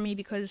easier for me,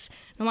 because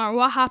no matter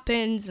what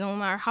happens, no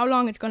matter how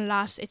long it's going to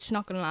last, it's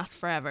not going to last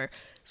forever.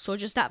 So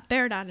just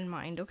bear that in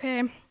mind,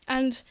 okay?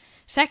 And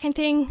second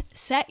thing,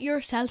 set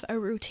yourself a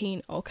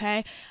routine,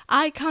 okay?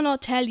 I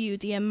cannot tell you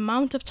the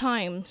amount of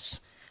times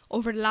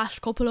over the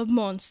last couple of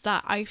months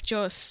that I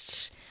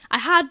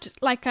had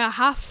like a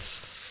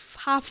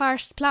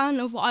half-arsed plan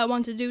of what I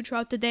wanted to do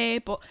throughout the day,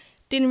 but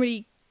didn't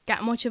really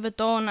get much of it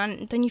done,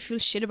 and then you feel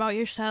shit about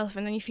yourself,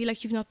 and then you feel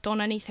like you've not done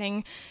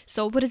anything.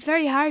 But it's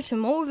very hard to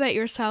motivate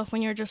yourself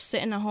when you're just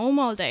sitting at home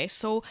all day.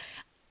 So,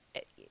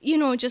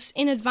 just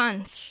in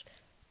advance,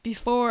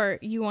 before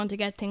you want to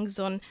get things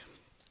done,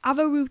 have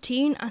a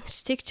routine and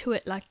stick to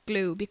it like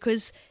glue,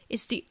 because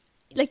it's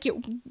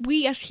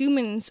we as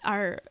humans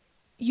are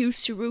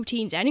used to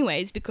routines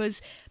anyways, because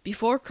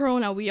before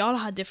Corona we all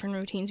had different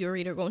routines. We were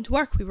either going to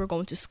work, we were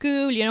going to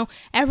school,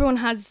 everyone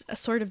has a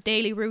sort of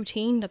daily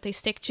routine that they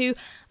stick to,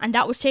 and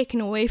that was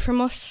taken away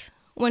from us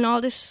when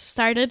all this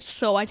started.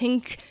 So I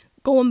think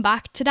going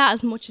back to that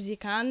as much as you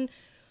can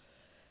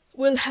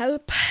will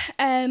help.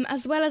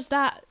 As well as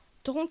that,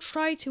 don't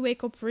try to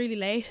wake up really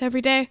late every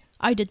day.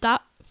 I did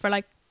that for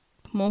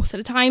most of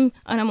the time,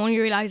 and I'm only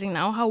realising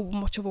now how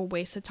much of a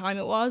waste of time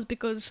it was,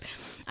 because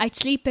I'd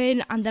sleep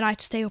in and then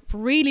I'd stay up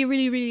really,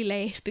 really, really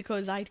late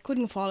because I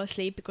couldn't fall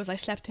asleep because I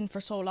slept in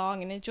for so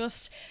long, and it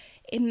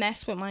it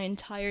messed with my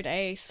entire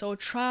day. So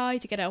try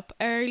to get up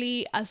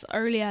early as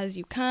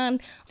you can.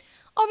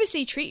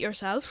 Obviously treat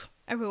yourself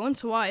every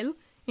once in a while,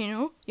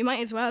 you might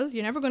as well.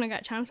 You're never going to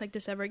get a chance like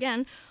this ever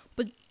again,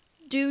 but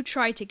do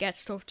try to get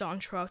stuff done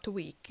throughout the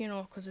week,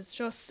 because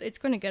it's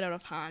going to get out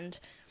of hand.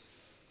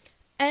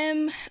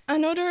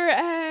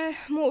 Another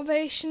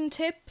motivation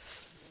tip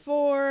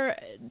for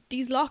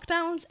these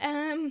lockdowns,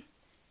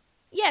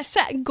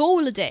 set a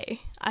goal a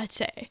day, I'd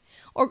say,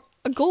 or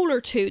a goal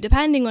or two,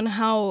 depending on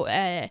how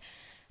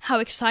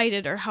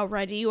excited or how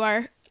ready you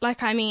are.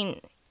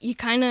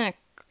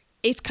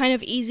 It's kind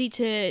of easy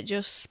to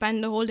just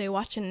spend the whole day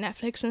watching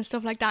Netflix and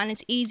stuff like that, and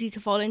it's easy to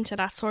fall into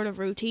that sort of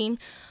routine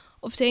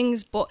of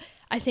things. But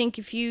I think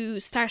if you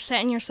start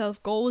setting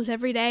yourself goals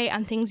every day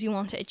and things you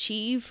want to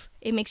achieve,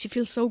 it makes you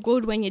feel so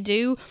good when you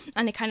do,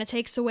 and it kind of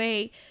takes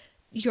away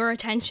your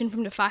attention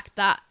from the fact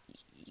that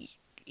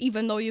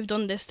even though you've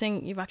done this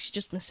thing, you've actually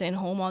just been staying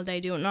home all day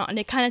doing that, and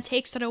it kind of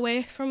takes that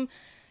away from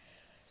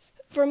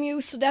you.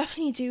 So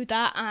definitely do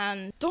that,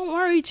 and don't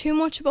worry too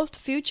much about the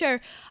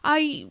future.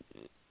 I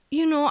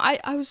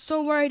was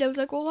so worried. I was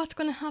like, well, what's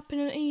going to happen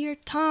in a year's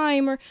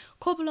time or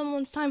a couple of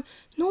months' time?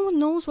 No one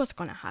knows what's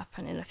going to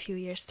happen in a few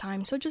years'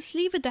 time, so just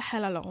leave it the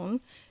hell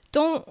alone.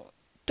 Don't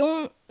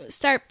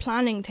start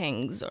planning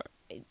things or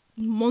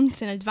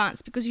months in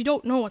advance, because you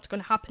don't know what's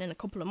going to happen in a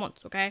couple of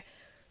months, okay?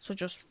 So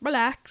just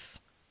relax,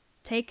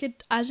 take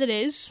it as it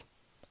is,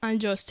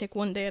 and just take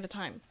one day at a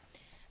time.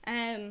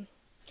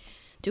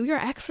 Do your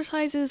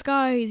exercises,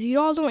 guys. You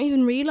all don't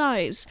even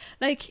realise.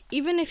 Like,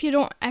 even if you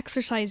don't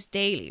exercise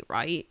daily,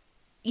 right,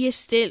 you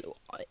still,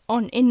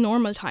 in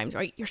normal times,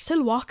 right, you're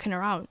still walking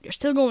around, you're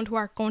still going to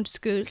work, going to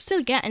school,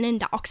 still getting in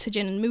the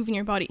oxygen and moving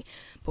your body.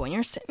 But when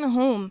you're sitting at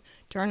home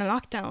during a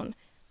lockdown,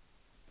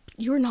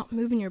 you're not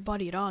moving your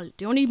body at all.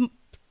 The only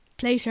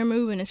place you're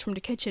moving is from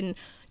the kitchen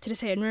to the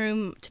sitting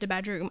room to the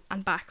bedroom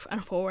and back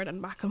and forward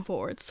and back and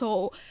forward.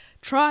 So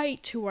try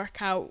to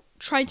work out,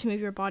 try to move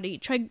your body,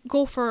 try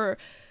go for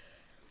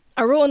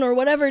a run or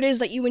whatever it is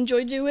that you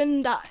enjoy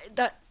doing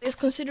that is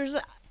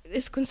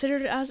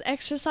considered as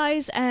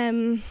exercise.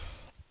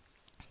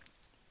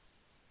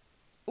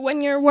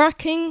 When you're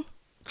working,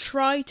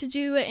 try to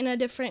do it in a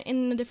different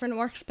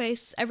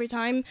workspace every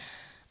time,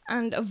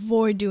 and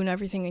avoid doing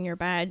everything in your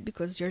bed,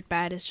 because your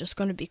bed is just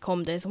going to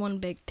become this one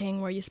big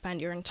thing where you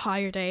spend your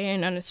entire day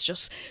in, and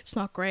it's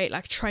not great.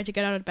 Like, try to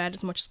get out of bed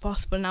as much as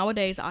possible.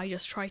 Nowadays I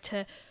just try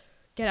to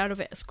get out of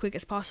it as quick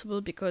as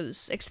possible,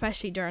 because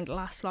especially during the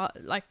last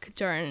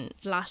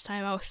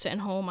time I was sitting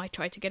home, I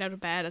tried to get out of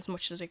bed as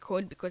much as I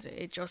could, because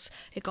it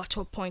got to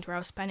a point where I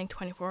was spending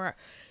 20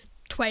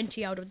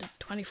 out of the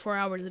 24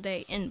 hours a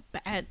day in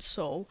bed.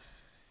 So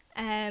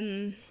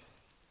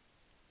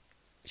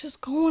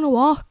just go on a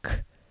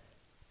walk,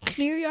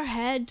 clear your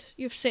head.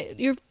 You're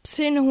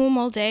sitting at home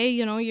all day,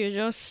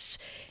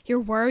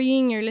 you're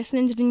worrying, you're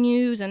listening to the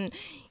news and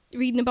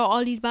reading about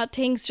all these bad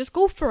things. Just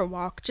go for a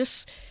walk,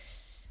 just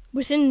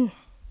within,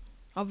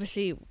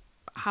 obviously,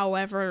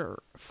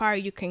 however far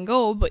you can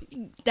go, but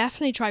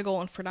definitely try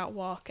going for that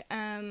walk.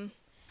 And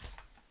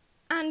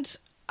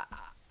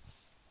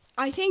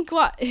I think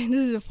this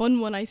is a fun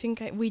one. I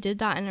think we did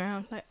that in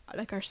around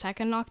like our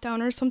second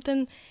lockdown or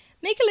something.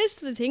 Make a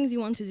list of the things you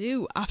want to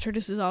do after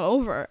this is all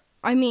over.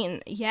 I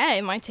mean, yeah,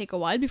 it might take a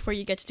while before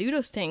you get to do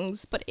those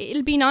things, but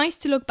it'll be nice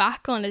to look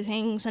back on the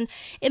things, and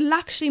it'll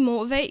actually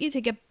motivate you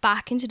to get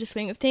back into the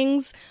swing of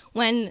things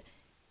when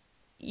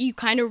you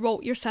kind of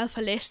wrote yourself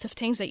a list of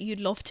things that you'd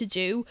love to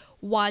do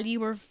while you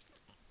were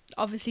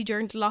obviously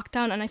during the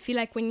lockdown. And I feel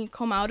like when you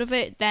come out of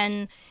it,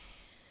 then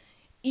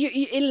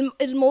it'll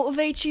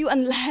motivate you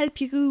and it'll help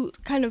you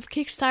kind of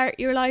kickstart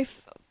your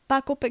life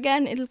back up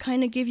again. It'll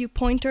kind of give you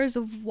pointers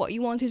of what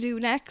you want to do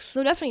next.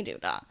 So definitely do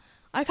that.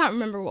 I can't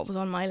remember what was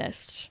on my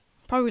list.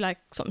 Probably like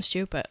something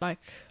stupid, like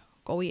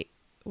go eat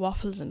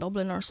waffles in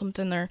Dublin or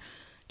something, or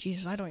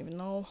Jesus, I don't even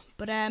know.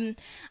 But and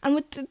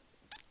with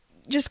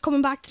just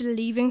coming back to the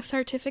leaving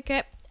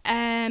certificate,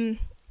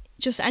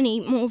 just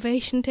any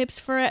motivation tips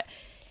for it.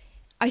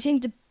 I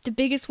think the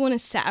biggest one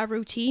is set a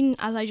routine,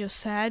 as I just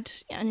said,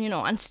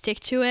 and stick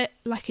to it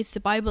like it's the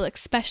Bible,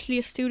 especially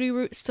a study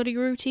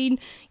routine.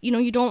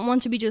 You don't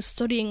want to be just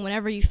studying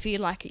whenever you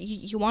feel like it.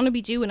 You want to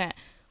be doing it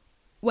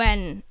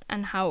when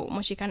and how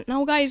much you can.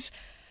 Now, guys,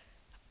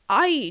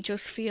 I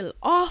just feel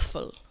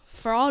awful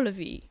for all of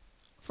you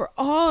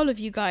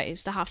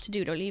guys that have to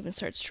do their leaving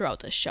certs throughout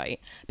this shite,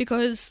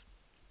 because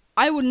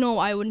I would know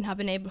I wouldn't have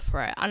been able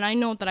for it, and I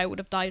know that I would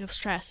have died of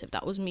stress if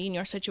that was me in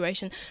your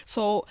situation.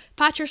 So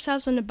pat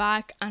yourselves on the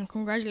back, and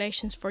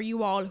congratulations for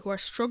you all who are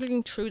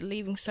struggling through the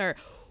leaving cert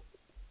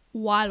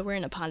while we're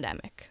in a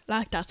pandemic.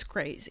 Like, that's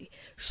crazy.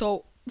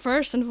 So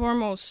first and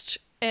foremost,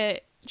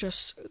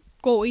 just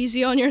go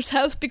easy on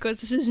yourself,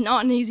 because this is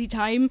not an easy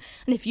time,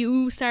 and if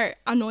you start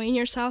annoying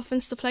yourself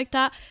and stuff like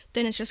that,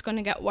 then it's just going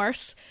to get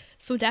worse.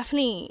 So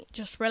definitely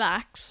just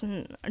relax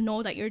and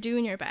know that you're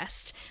doing your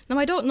best. Now,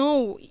 I don't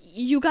know,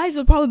 you guys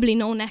will probably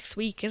know next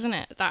week, isn't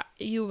it, that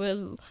you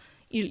will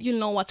you'll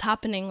know what's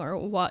happening, or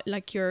what's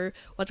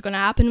going to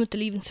happen with the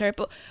Leaving Cert.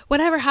 But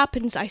whatever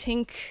happens, I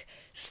think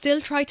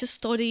still try to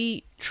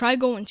study, try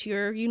going to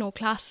your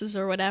classes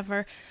or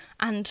whatever.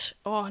 And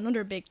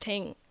another big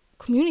thing,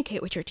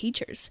 communicate with your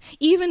teachers.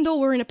 Even though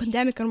we're in a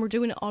pandemic and we're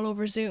doing it all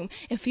over Zoom,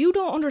 if you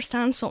don't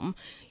understand something,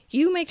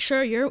 you make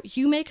sure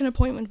you make an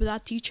appointment with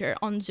that teacher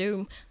on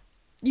Zoom.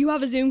 You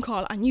have a Zoom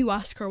call and you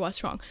ask her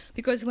what's wrong.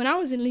 Because when I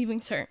was in Leaving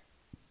Cert,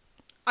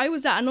 I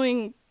was that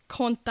annoying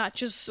cunt that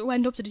just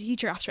went up to the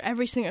teacher after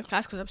every single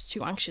class because I was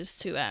too anxious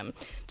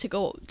to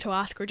go to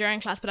ask her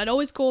during class. But I'd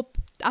always go up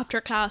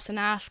after class and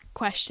ask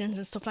questions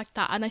and stuff like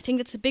that. And I think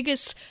that's the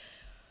biggest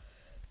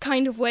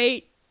kind of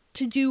way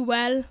to do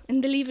well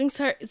in the Leaving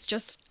Cert. It's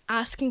just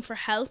asking for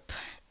help,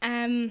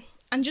 and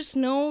just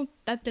know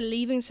that the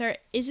Leaving Cert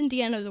isn't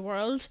the end of the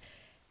world,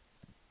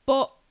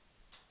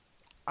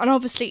 and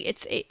obviously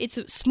it's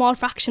a small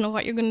fraction of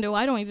what you're going to do.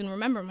 I don't even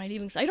remember my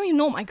Leaving Cert. I don't even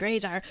know what my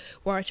grades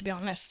were, to be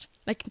honest.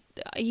 Like,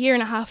 a year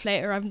and a half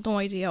later, I have no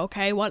idea,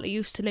 okay, what it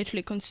used to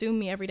literally consume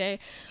me every day.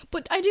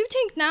 But I do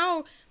think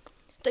now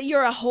that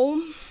you're at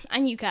home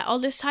and you get all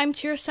this time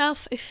to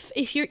yourself, if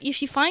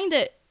you find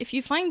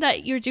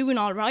that you're doing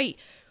all right,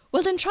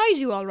 well then try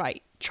do all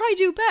right. Try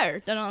do better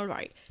than all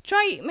right.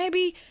 Try,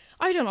 maybe,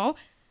 I don't know,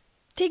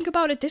 think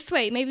about it this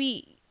way.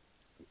 Maybe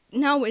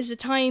now is the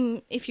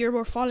time, if you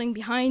were falling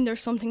behind or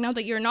something, now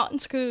that you're not in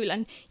school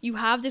and you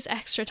have this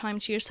extra time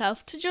to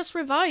yourself, to just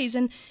revise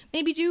and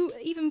maybe do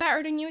even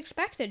better than you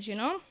expected,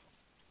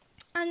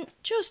 And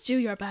just do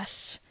your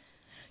best.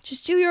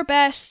 Just do your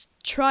best.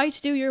 Try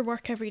to do your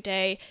work every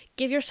day.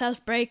 Give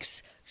yourself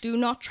breaks. Do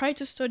not try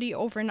to study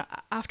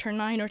after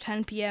 9 or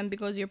 10 p.m.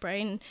 because your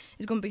brain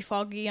is going to be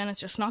foggy and it's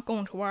just not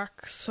going to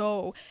work.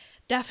 So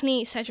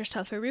definitely set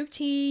yourself a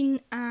routine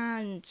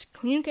and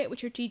communicate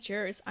with your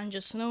teachers, and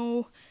just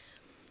know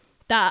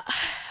that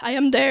I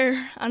am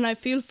there and I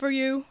feel for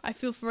you. I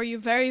feel for you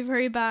very,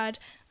 very bad,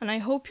 and I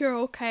hope you're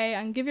okay,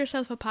 and give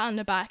yourself a pat on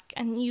the back,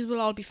 and you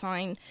will all be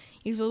fine.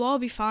 You will all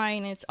be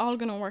fine. It's all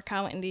going to work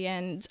out in the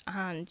end,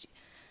 and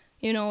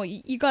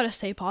you got to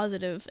stay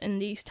positive in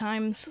these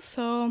times.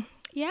 So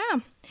yeah,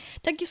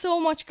 thank you so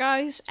much,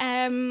 guys.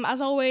 As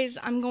always,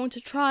 I'm going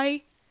to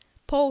try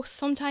post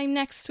sometime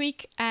next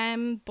week,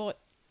 but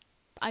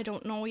I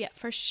don't know yet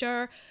for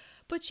sure.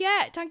 But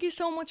yeah, thank you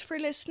so much for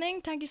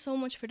listening. Thank you so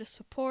much for the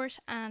support,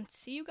 and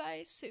see you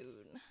guys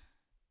soon.